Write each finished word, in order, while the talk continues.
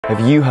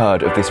Have you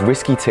heard of this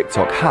risky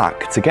TikTok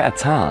hack to get a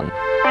tan?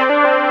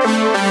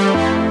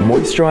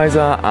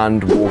 Moisturiser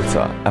and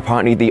water,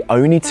 apparently the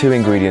only two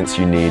ingredients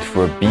you need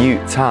for a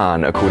beaut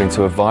tan according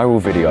to a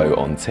viral video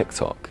on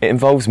TikTok. It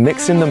involves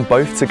mixing them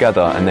both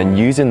together and then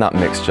using that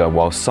mixture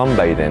while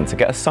sunbathing to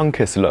get a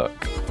sun-kissed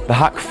look. The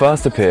hack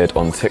first appeared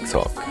on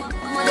TikTok.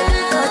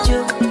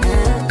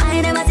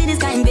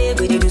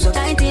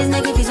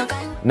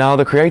 Now,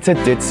 the creator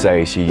did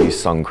say she used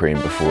sun cream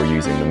before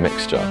using the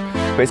mixture,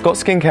 but it's got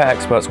skincare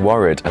experts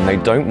worried and they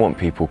don't want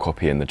people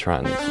copying the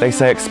trend. They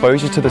say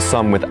exposure to the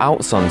sun without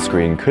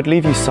sunscreen could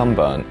leave you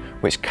sunburnt,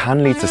 which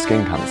can lead to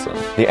skin cancer.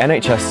 The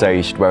NHS says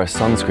you should wear a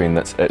sunscreen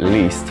that's at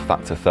least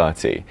factor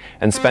 30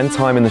 and spend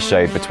time in the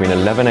shade between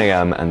 11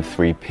 AM and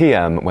 3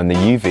 PM when the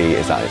UV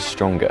is at its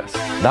strongest.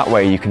 That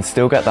way you can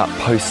still get that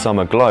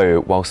post-summer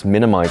glow whilst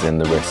minimising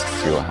the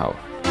risks to your health.